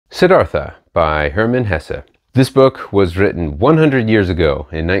Siddhartha by Hermann Hesse. This book was written 100 years ago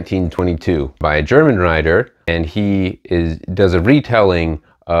in 1922 by a German writer, and he does a retelling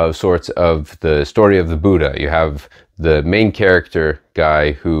of sorts of the story of the Buddha. You have the main character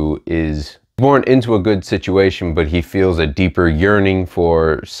guy who is born into a good situation, but he feels a deeper yearning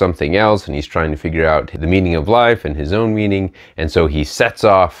for something else, and he's trying to figure out the meaning of life and his own meaning. And so he sets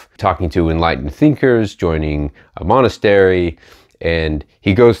off talking to enlightened thinkers, joining a monastery, and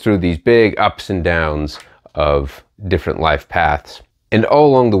he goes through these big ups and downs of different life paths. And all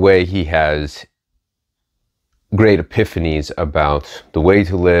along the way, he has great epiphanies about the way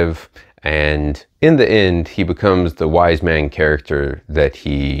to live. And in the end, he becomes the wise man character that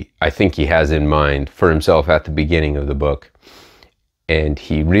I think he has in mind for himself at the beginning of the book. And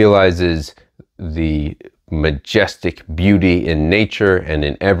he realizes the majestic beauty in nature and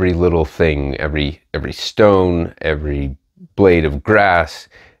in every little thing, every stone, every blade of grass.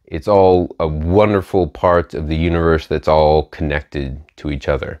 It's all a wonderful part of the universe that's all connected to each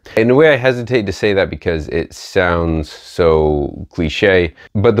other. In a way, I hesitate to say that because it sounds so cliche,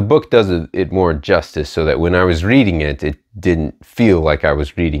 but the book does it more justice so that when I was reading it, it didn't feel like I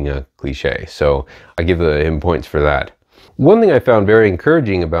was reading a cliche. So I give him points for that. One thing I found very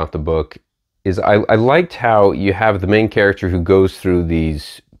encouraging about the book is I liked how you have the main character who goes through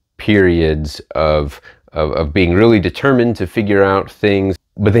these periods of being really determined to figure out things.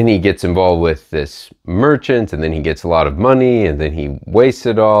 But then he gets involved with this merchant, and then he gets a lot of money, and then he wastes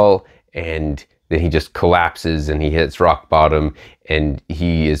it all, and then he just collapses and he hits rock bottom, and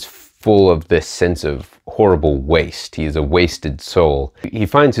he is full of this sense of horrible waste. He is a wasted soul. He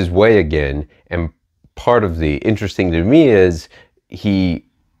finds his way again, and part of the interesting to me is he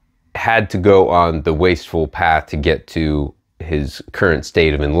had to go on the wasteful path to get to his current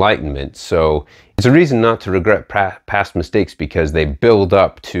state of enlightenment. So it's a reason not to regret past mistakes because they build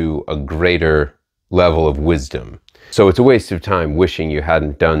up to a greater level of wisdom. So it's a waste of time wishing you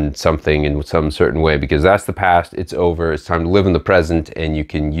hadn't done something in some certain way, because that's the past, it's over, it's time to live in the present, and you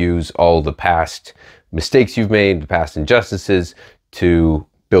can use all the past mistakes you've made, the past injustices, to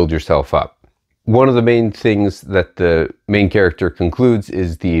build yourself up. One of the main things that the main character concludes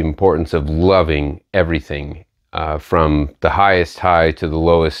is the importance of loving everything, from the highest high to the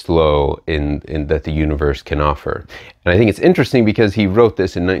lowest low in that the universe can offer. And I think it's interesting because he wrote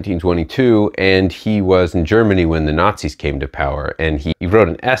this in 1922, and he was in Germany when the Nazis came to power, and he wrote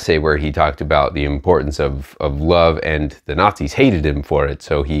an essay where he talked about the importance of love, and the Nazis hated him for it,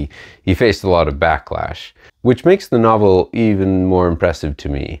 so he faced a lot of backlash, which makes the novel even more impressive to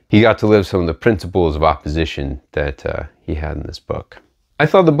me. He got to live some of the principles of opposition that he had in this book. I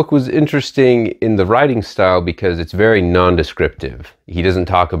thought the book was interesting in the writing style because it's very non-descriptive. He doesn't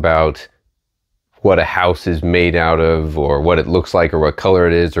talk about what a house is made out of, or what it looks like, or what color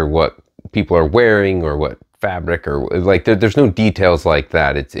it is, or what people are wearing, or what fabric, or like there's no details like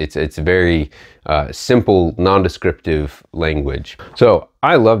that. It's very simple, non-descriptive language. So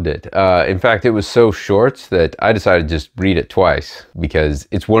I loved it. In fact, it was so short that I decided to just read it twice, because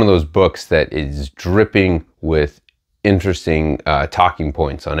it's one of those books that is dripping with interesting talking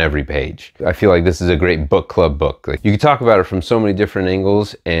points on every page. I feel like this is a great book club book. Like, you could talk about it from so many different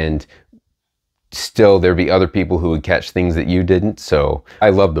angles, and still there'd be other people who would catch things that you didn't. So I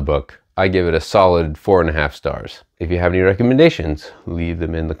love the book. I give it a solid 4.5 stars. If you have any recommendations, leave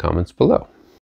them in the comments below.